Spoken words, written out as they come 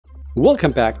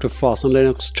Welcome back to Fast on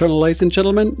Linux channel, ladies and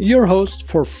gentlemen, your host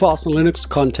for Fast on Linux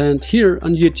content here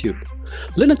on YouTube.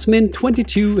 Linux Mint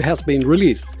 22 has been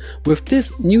released. With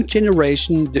this new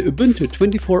generation, the Ubuntu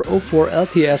 24.04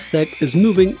 LTS stack is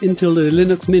moving into the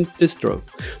Linux Mint distro.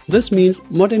 This means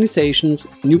modernizations,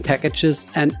 new packages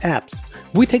and apps.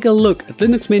 We take a look at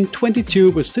Linux Mint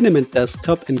 22 with Cinnamon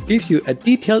Desktop and give you a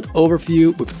detailed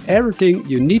overview with everything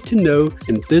you need to know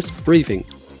in this briefing.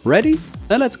 Ready?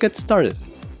 Now let's get started.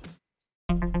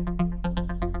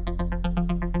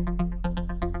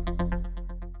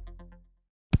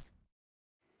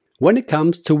 When it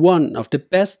comes to one of the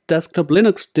best desktop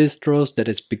Linux distros that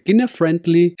is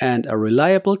beginner-friendly and a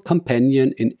reliable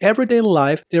companion in everyday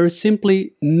life, there is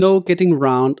simply no getting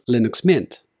around Linux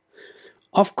Mint.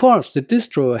 Of course, the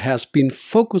distro has been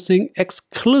focusing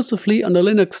exclusively on the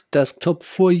Linux desktop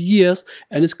for years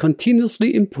and is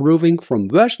continuously improving from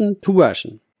version to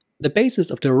version. The basis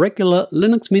of the regular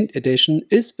Linux Mint edition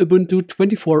is Ubuntu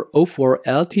 24.04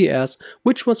 LTS,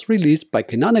 which was released by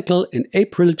Canonical in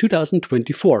April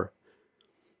 2024.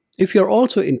 If you're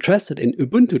also interested in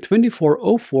Ubuntu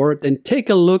 24.04, then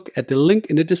take a look at the link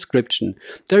in the description.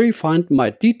 There you find my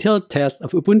detailed test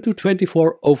of Ubuntu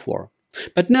 24.04.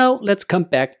 But now let's come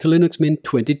back to Linux Mint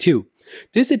 22.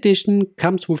 This edition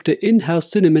comes with the in-house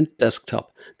Cinnamon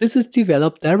Desktop. This is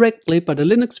developed directly by the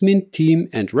Linux Mint team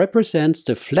and represents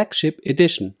the flagship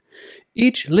edition.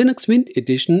 Each Linux Mint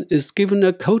edition is given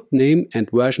a code name and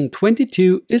version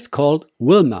 22 is called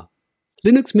Wilma.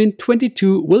 Linux Mint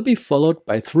 22 will be followed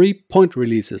by 3 point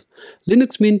releases.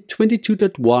 Linux Mint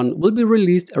 22.1 will be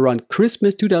released around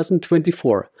Christmas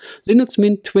 2024. Linux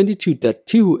Mint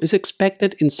 22.2 is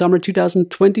expected in summer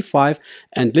 2025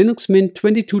 and Linux Mint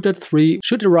 22.3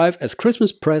 should arrive as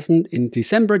Christmas present in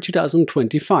December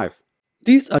 2025.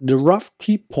 These are the rough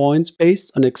key points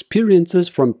based on experiences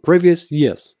from previous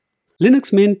years.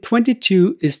 Linux Mint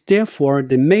 22 is therefore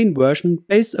the main version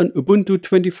based on Ubuntu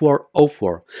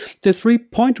 24.04. The 3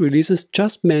 point releases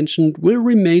just mentioned will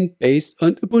remain based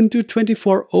on Ubuntu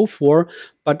 24.04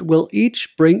 but will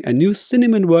each bring a new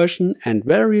Cinnamon version and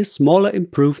various smaller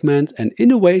improvements and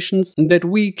innovations that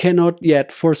we cannot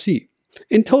yet foresee.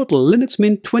 In total, Linux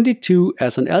Mint 22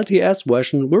 as an LTS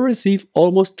version will receive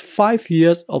almost 5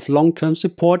 years of long-term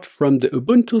support from the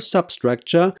Ubuntu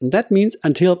substructure, and that means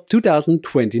until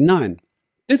 2029.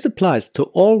 This applies to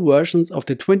all versions of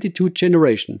the 22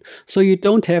 generation, so you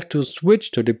don't have to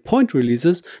switch to the point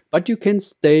releases, but you can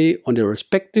stay on the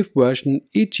respective version,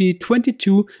 e.g.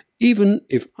 22, even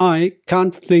if I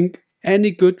can't think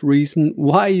any good reason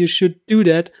why you should do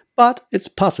that, but it's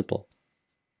possible.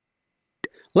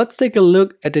 Let's take a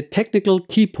look at the technical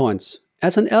key points.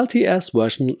 As an LTS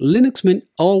version, Linux Mint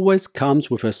always comes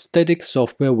with a static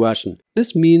software version.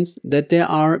 This means that there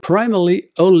are primarily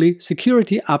only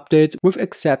security updates with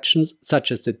exceptions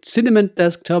such as the Cinnamon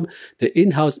Desktop, the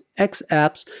in-house X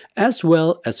apps, as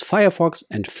well as Firefox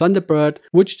and Thunderbird,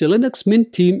 which the Linux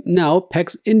Mint team now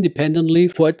packs independently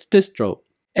for its distro.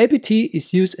 apt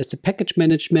is used as the package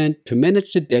management to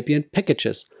manage the Debian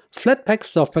packages. Flatpak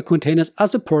software containers are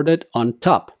supported on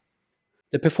top.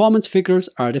 The performance figures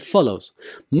are the follows.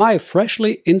 My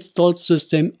freshly installed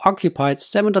system occupied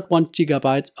 7.1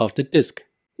 GB of the disk.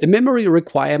 The memory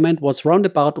requirement was round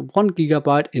about 1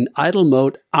 GB in idle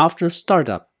mode after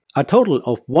startup. A total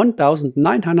of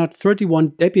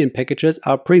 1931 Debian packages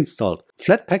are pre-installed.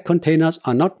 Flatpak containers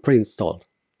are not pre-installed.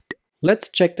 Let's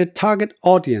check the target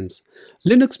audience.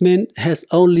 Linux Mint has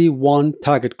only one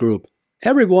target group.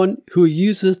 Everyone who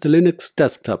uses the Linux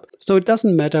desktop, so it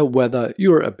doesn't matter whether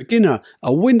you're a beginner,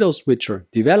 a Windows switcher,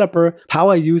 developer,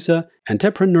 power user,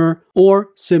 entrepreneur, or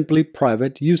simply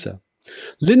private user.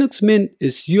 Linux Mint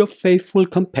is your faithful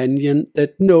companion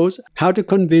that knows how to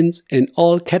convince in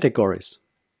all categories.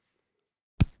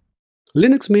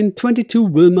 Linux Mint 22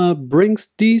 Wilma brings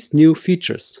these new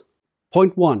features.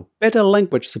 Point 1. Better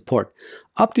language support.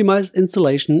 Optimized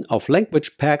installation of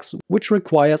language packs which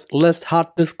requires less hard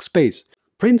disk space.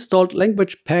 Pre-installed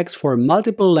language packs for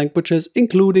multiple languages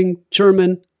including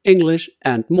German, English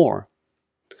and more.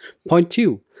 Point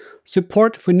 2.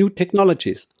 Support for new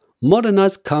technologies.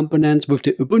 Modernized components with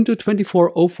the Ubuntu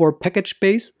 24.04 package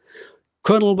base,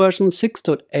 kernel version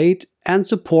 6.8 and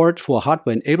support for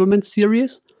hardware enablement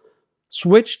series.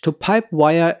 Switch to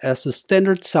Pipewire as the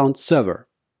standard sound server.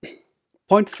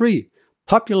 Point 3.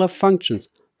 Popular functions.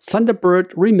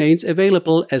 Thunderbird remains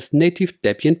available as native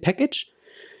Debian package.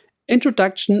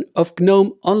 Introduction of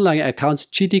GNOME Online Accounts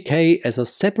GTK as a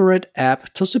separate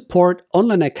app to support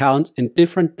online accounts in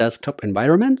different desktop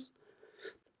environments.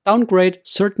 Downgrade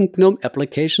certain GNOME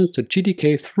applications to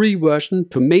GTK 3 version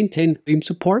to maintain theme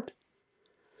support.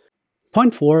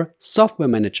 Point 4. Software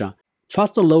Manager.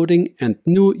 faster loading and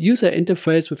new user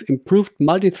interface with improved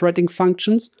multi-threading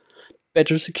functions,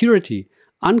 better security.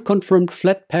 Unconfirmed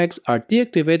Flatpaks are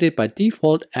deactivated by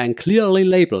default and clearly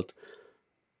labeled.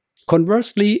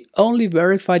 Conversely, only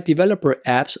verified developer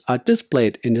apps are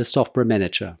displayed in the software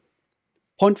manager.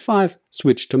 Point 5.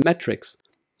 Switch to metrics.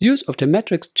 Use of the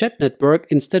metrics chat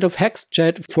network instead of hex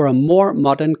chat for a more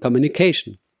modern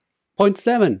communication. Point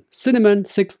 7. Cinnamon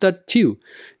 6.2.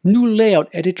 New layout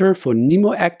editor for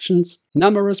Nemo actions,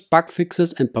 numerous bug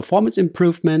fixes and performance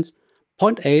improvements.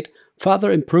 Point 8.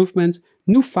 Further improvements,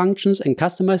 new functions and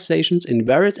customizations in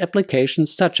various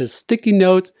applications such as sticky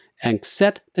notes and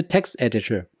set the text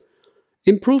editor.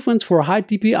 Improvements for high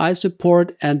DPI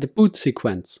support and the boot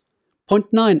sequence. Point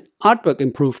 9. Artwork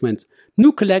improvements,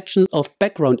 new collections of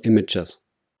background images.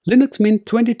 Linux Mint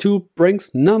 22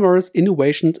 brings numerous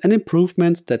innovations and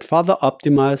improvements that further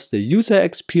optimize the user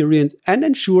experience and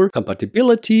ensure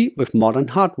compatibility with modern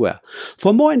hardware.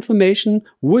 For more information,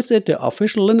 visit the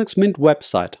official Linux Mint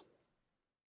website.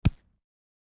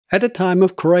 At the time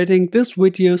of creating this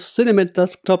video, Cinnamon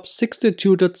Desktop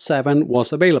 62.7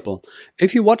 was available.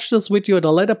 If you watch this video at a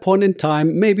later point in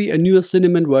time, maybe a newer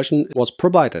Cinnamon version was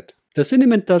provided. The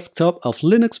Cinnamon Desktop of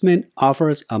Linux Mint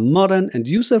offers a modern and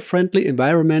user-friendly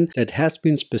environment that has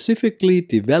been specifically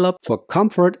developed for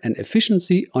comfort and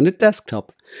efficiency on the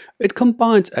desktop. It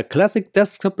combines a classic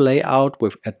desktop layout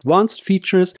with advanced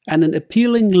features and an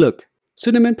appealing look.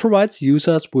 Cinnamon provides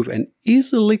users with an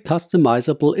easily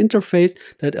customizable interface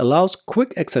that allows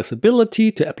quick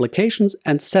accessibility to applications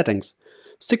and settings.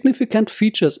 Significant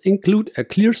features include a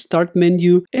clear start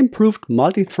menu, improved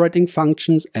multi-threading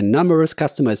functions, and numerous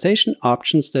customization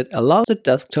options that allow the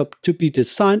desktop to be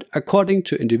designed according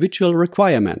to individual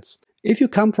requirements. If you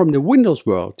come from the Windows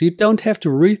world, you don't have to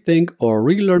rethink or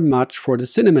relearn much for the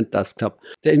Cinnamon Desktop.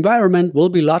 The environment will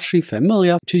be largely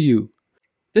familiar to you.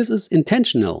 This is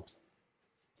intentional.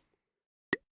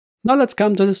 Now let's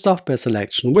come to the software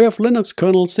selection. We have Linux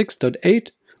kernel 6.8.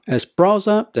 As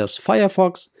browser, there's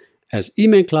Firefox. As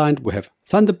email client, we have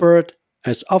Thunderbird.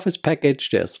 As office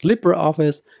package, there's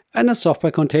LibreOffice. And as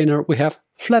software container, we have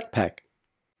Flatpak.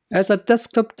 As a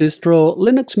desktop distro,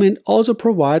 Linux Mint also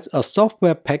provides a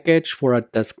software package for a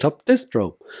desktop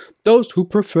distro. Those who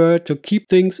prefer to keep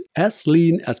things as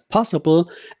lean as possible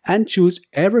and choose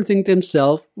everything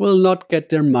themselves will not get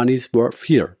their money's worth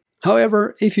here.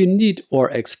 However, if you need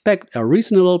or expect a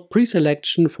reasonable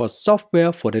pre-selection for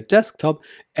software for the desktop,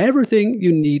 everything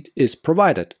you need is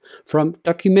provided. From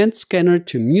document scanner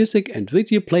to music and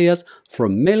video players,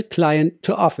 from mail client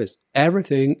to Office,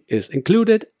 everything is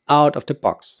included out of the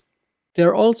box. There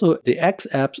are also the X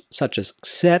apps such as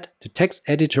Xset, the text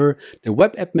editor, the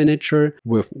web app manager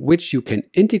with which you can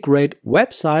integrate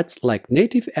websites like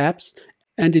native apps,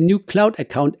 and the new cloud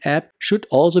account app should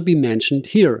also be mentioned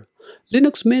here.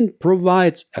 Linux Mint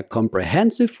provides a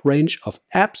comprehensive range of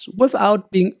apps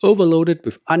without being overloaded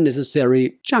with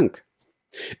unnecessary junk.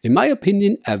 In my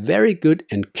opinion, a very good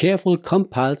and careful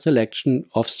compiled selection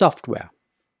of software.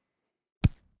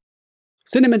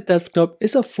 Cinnamon Desktop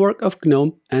is a fork of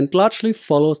GNOME and largely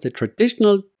follows the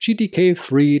traditional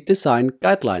GTK3 design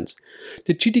guidelines.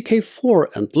 The GTK4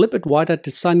 and libadwaita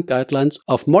design guidelines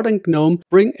of modern GNOME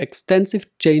bring extensive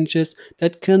changes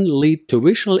that can lead to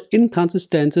visual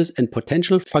inconsistencies and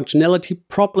potential functionality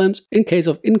problems in case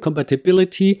of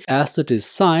incompatibility, as the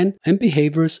design and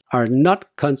behaviors are not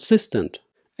consistent.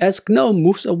 As GNOME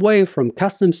moves away from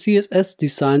custom CSS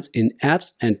designs in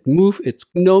apps and move its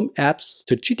GNOME apps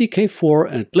to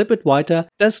GTK4 and libadwaita,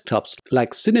 desktops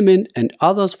like Cinnamon and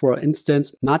others, for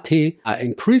instance Mate, are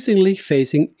increasingly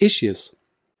facing issues.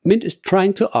 Mint is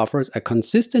trying to offer a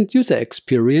consistent user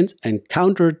experience and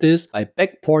counter this by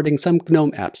backporting some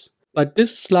GNOME apps. But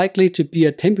this is likely to be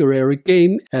a temporary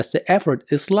game, as the effort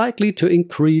is likely to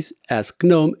increase as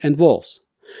GNOME evolves.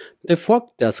 The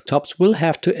forked desktops will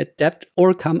have to adapt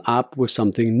or come up with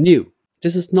something new.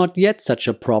 This is not yet such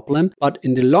a problem, but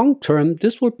in the long term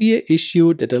this will be an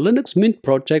issue that the Linux Mint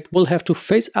project will have to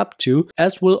face up to,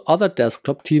 as will other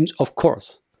desktop teams, of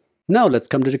course. Now let's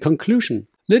come to the conclusion.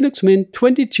 Linux Mint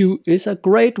 22 is a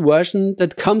great version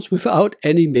that comes without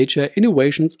any major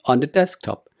innovations on the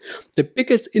desktop. The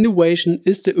biggest innovation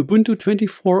is the Ubuntu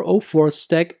 24.04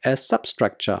 stack as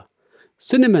substructure.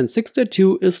 Cinnamon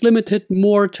 6.2 is limited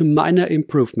more to minor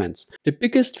improvements. The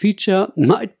biggest feature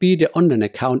might be the online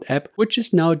account app, which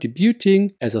is now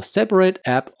debuting as a separate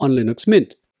app on Linux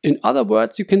Mint. In other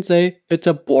words, you can say it's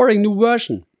a boring new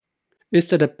version. Is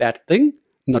that a bad thing?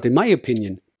 Not in my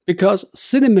opinion. Because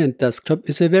Cinnamon Desktop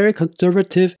is a very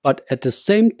conservative but at the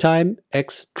same time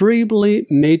extremely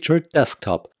major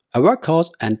desktop. A workhorse,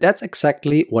 and that's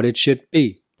exactly what it should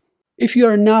be. If you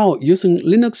are now using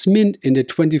Linux Mint in the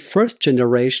 21st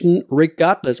generation,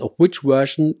 regardless of which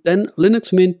version, then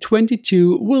Linux Mint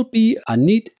 22 will be a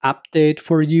neat update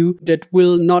for you that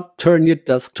will not turn your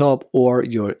desktop or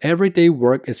your everyday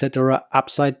work etc.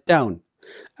 upside down.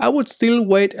 I would still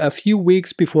wait a few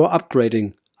weeks before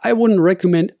upgrading. I wouldn't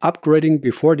recommend upgrading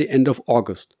before the end of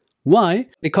August. Why?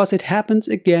 Because it happens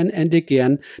again and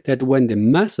again that when the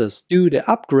masses do the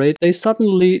upgrade, they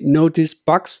suddenly notice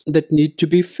bugs that need to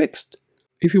be fixed.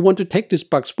 If you want to take these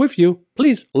bugs with you,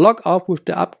 please log off with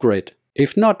the upgrade.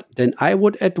 If not, then I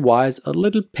would advise a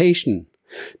little patience.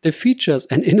 The features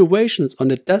and innovations on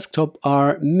the desktop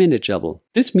are manageable.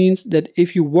 This means that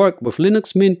if you work with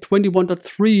Linux Mint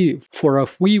 21.3 for a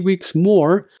few weeks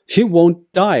more, you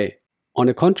won't die. On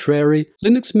the contrary,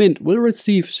 Linux Mint will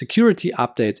receive security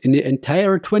updates in the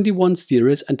entire 21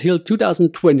 series until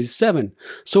 2027,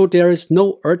 so there is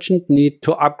no urgent need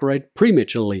to upgrade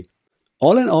prematurely.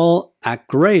 All in all, a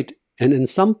great and in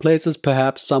some places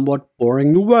perhaps somewhat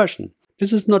boring new version.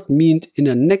 This is not meant in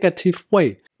a negative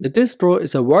way. The distro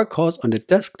is a workhorse on the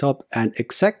desktop and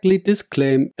exactly this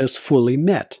claim is fully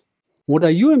met. What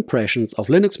are your impressions of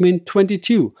Linux Mint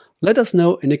 22? Let us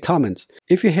know in the comments.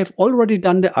 If you have already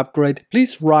done the upgrade,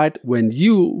 please write when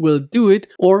you will do it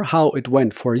or how it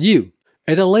went for you.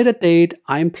 At a later date,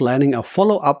 I'm planning a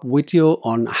follow-up video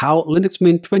on how Linux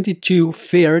Mint 22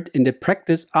 fared in the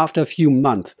practice after a few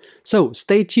months. So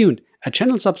stay tuned. A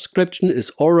channel subscription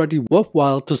is already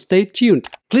worthwhile to stay tuned.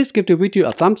 Please give the video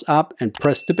a thumbs up and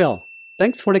press the bell.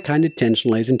 Thanks for the kind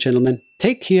attention, ladies and gentlemen.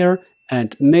 Take care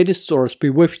and may the source be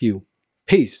with you.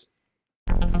 Peace.